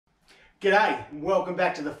G'day and welcome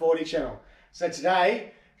back to the 40 channel. So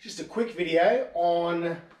today, just a quick video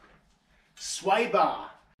on sway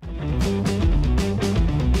bar.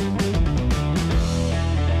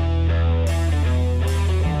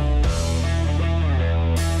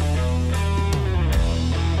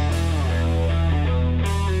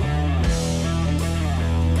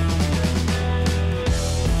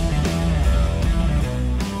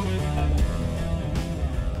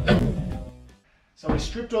 So we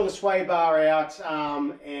stripped all the sway bar out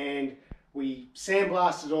and we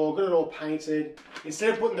sandblasted it all, got it all painted.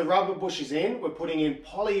 Instead of putting the rubber bushes in, we're putting in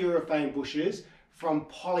polyurethane bushes from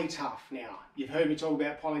Polytough now. You've heard me talk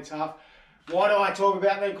about Polytough. Why do I talk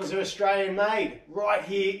about them? Because they're Australian made, right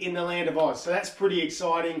here in the land of Oz. So that's pretty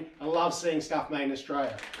exciting. I love seeing stuff made in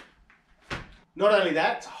Australia. Not only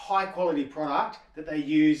that, it's a high quality product that they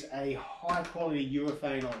use a high quality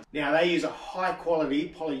urethane on. Now they use a high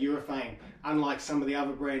quality polyurethane, unlike some of the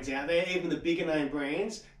other brands out there. Even the bigger name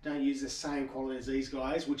brands don't use the same quality as these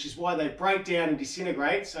guys, which is why they break down and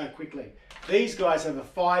disintegrate so quickly. These guys have a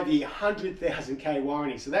 5-year, 100,000K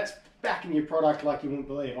warranty, so that's backing your product like you wouldn't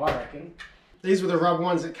believe, I reckon. These were the rubber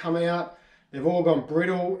ones that come out. They've all gone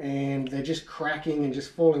brittle and they're just cracking and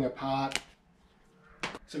just falling apart.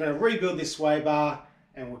 So I'm going to rebuild this sway bar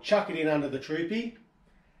and we'll chuck it in under the Troopy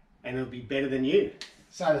and it'll be better than you.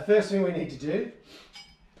 So the first thing we need to do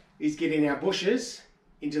is get in our bushes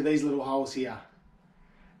into these little holes here.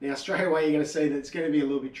 Now straight away you're going to see that it's going to be a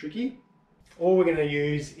little bit tricky. All we're going to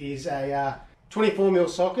use is a 24mm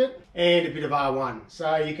socket and a bit of R1.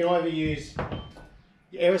 So you can either use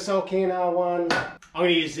your aerosol can R1. I'm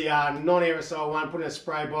going to use the non-aerosol one, put in a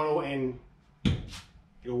spray bottle and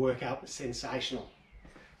it'll work out sensational.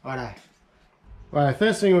 Righto. Right,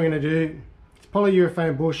 first thing we're going to do is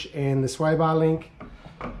polyurethane bush and the sway bar link.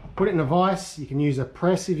 Put it in a vise. You can use a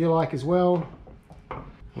press if you like as well.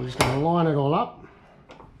 We're just going to line it all up.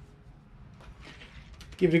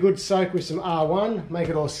 Give it a good soak with some R1, make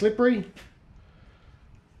it all slippery.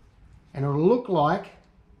 And it'll look like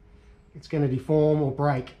it's going to deform or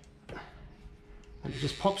break. And it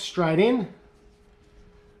just pops straight in.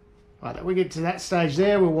 Right, we get to that stage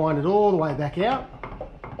there, we'll wind it all the way back out.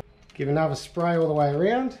 Give another spray all the way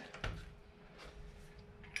around.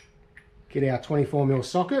 Get our 24mm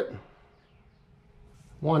socket.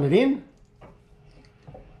 Wind it in.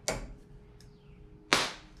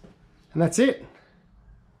 And that's it.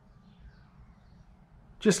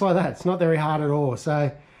 Just like that. It's not very hard at all. So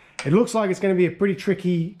it looks like it's going to be a pretty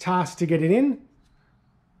tricky task to get it in,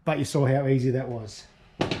 but you saw how easy that was.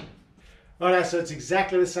 Righto, so it's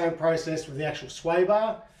exactly the same process with the actual sway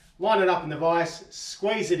bar. Line it up in the vise,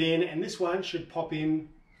 squeeze it in, and this one should pop in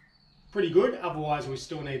pretty good. Otherwise, we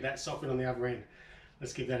still need that socket on the other end.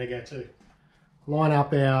 Let's give that a go too. Line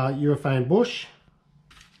up our urethane bush.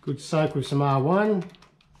 Good soak with some R1.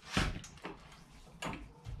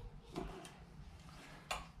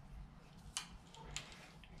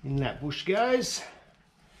 In that bush goes.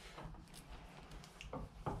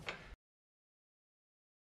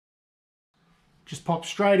 Just pop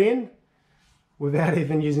straight in without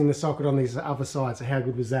even using the socket on this other side. So how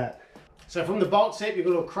good was that? So from the bolt set, you've got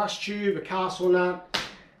a little crush tube, a castle nut.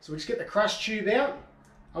 So we just get the crush tube out.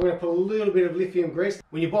 I'm going to put a little bit of lithium grease.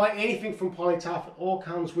 When you buy anything from Polytough, it all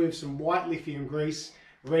comes with some white lithium grease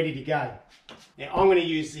ready to go. Now I'm going to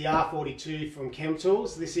use the R42 from Chem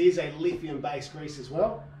Tools. This is a lithium based grease as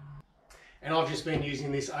well. And I've just been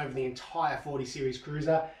using this over the entire 40 series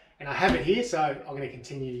cruiser. And I have it here, so I'm going to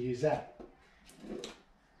continue to use that.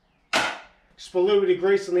 Just put a little bit of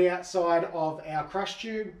grease on the outside of our crush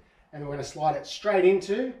tube and we're going to slide it straight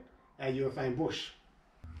into our urethane bush.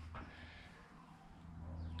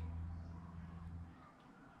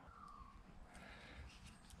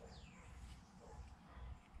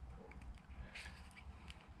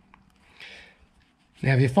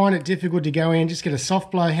 Now if you find it difficult to go in, just get a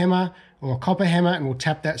soft blow hammer or a copper hammer and we'll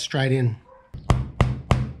tap that straight in.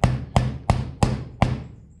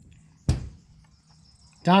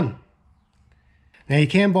 Done. Now you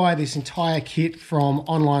can buy this entire kit from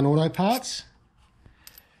Online Auto Parts.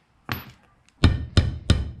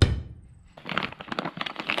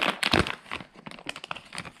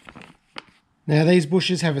 Now these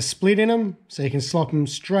bushes have a split in them, so you can slop them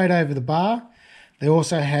straight over the bar. They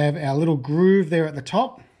also have our little groove there at the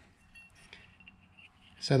top,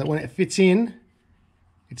 so that when it fits in,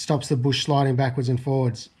 it stops the bush sliding backwards and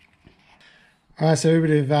forwards. Alright, so a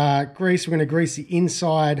bit of grease. We're going to grease the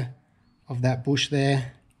inside of that bush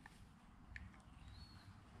there.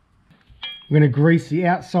 We're going to grease the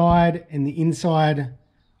outside and the inside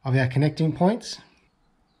of our connecting points.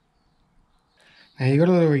 Now you've got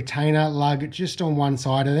a little retainer lug just on one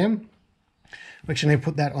side of them. We actually need to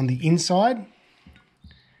put that on the inside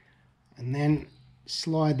and then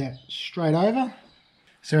slide that straight over.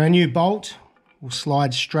 So our new bolt will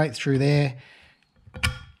slide straight through there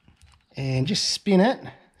and just spin it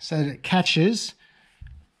so that it catches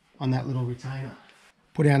on that little retainer.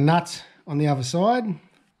 Put our nut on the other side.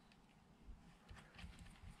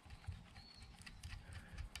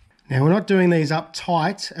 Now we're not doing these up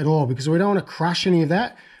tight at all because we don't want to crush any of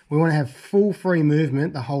that. We want to have full free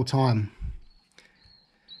movement the whole time.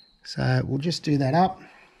 So we'll just do that up.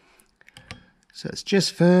 So it's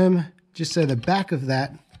just firm, just so the back of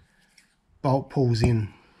that bolt pulls in.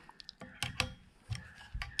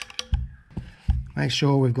 Make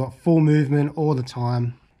sure we've got full movement all the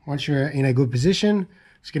time. Once you're in a good position,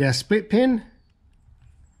 let's get our split pin.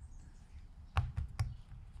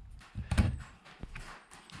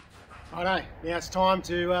 Righto, now it's time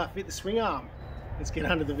to fit the swing arm. Let's get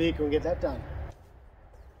under the vehicle and get that done.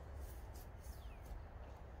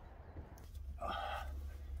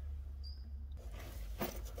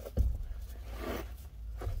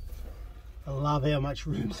 I love how much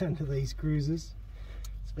room's under these cruisers.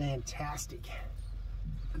 It's fantastic.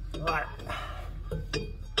 Right.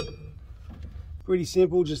 Pretty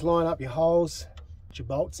simple, just line up your holes, put your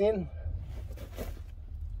bolts in.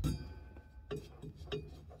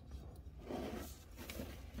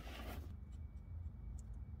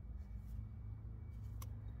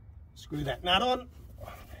 Screw that nut on,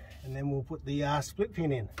 and then we'll put the split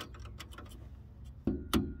pin in.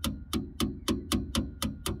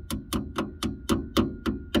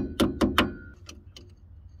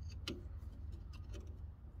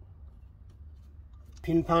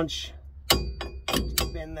 Pin punch,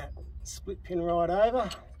 just bend that split pin right over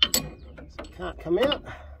so it can't come out.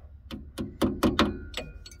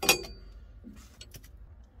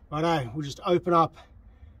 Righto, we'll just open up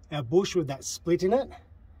our bush with that split in it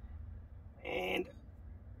and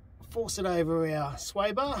force it over our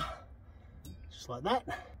sway bar, just like that.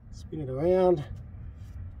 Spin it around,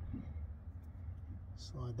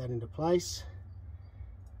 slide that into place.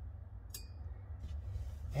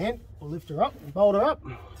 And we'll lift her up and bolt her up.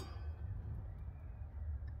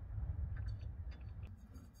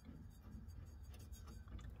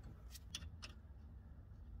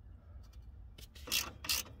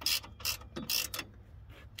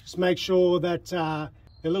 Just make sure that the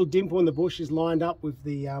little dimple in the bush is lined up with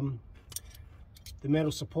the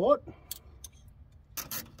metal support.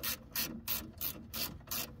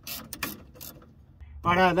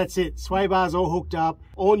 Righto, that's it. Sway bars all hooked up.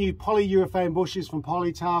 All new polyurethane bushes from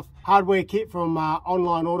Polytough. Hardware kit from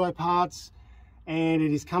Online Auto Parts. And it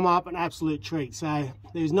has come up an absolute treat. So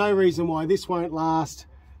there's no reason why this won't last,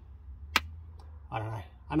 I don't know,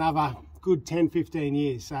 another good 10, 15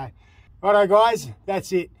 years. So, righto guys,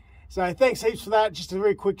 that's it. So thanks heaps for that. Just a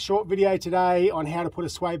very quick short video today on how to put a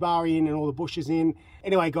sway bar in and all the bushes in.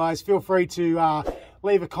 Anyway guys, feel free to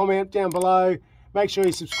leave a comment down below. Make sure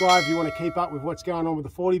you subscribe if you want to keep up with what's going on with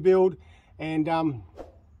the 40 build. And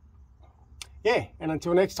yeah, and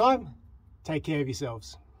until next time, take care of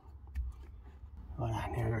yourselves. All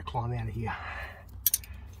right, now I'm going to climb out of here.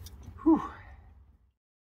 Whew.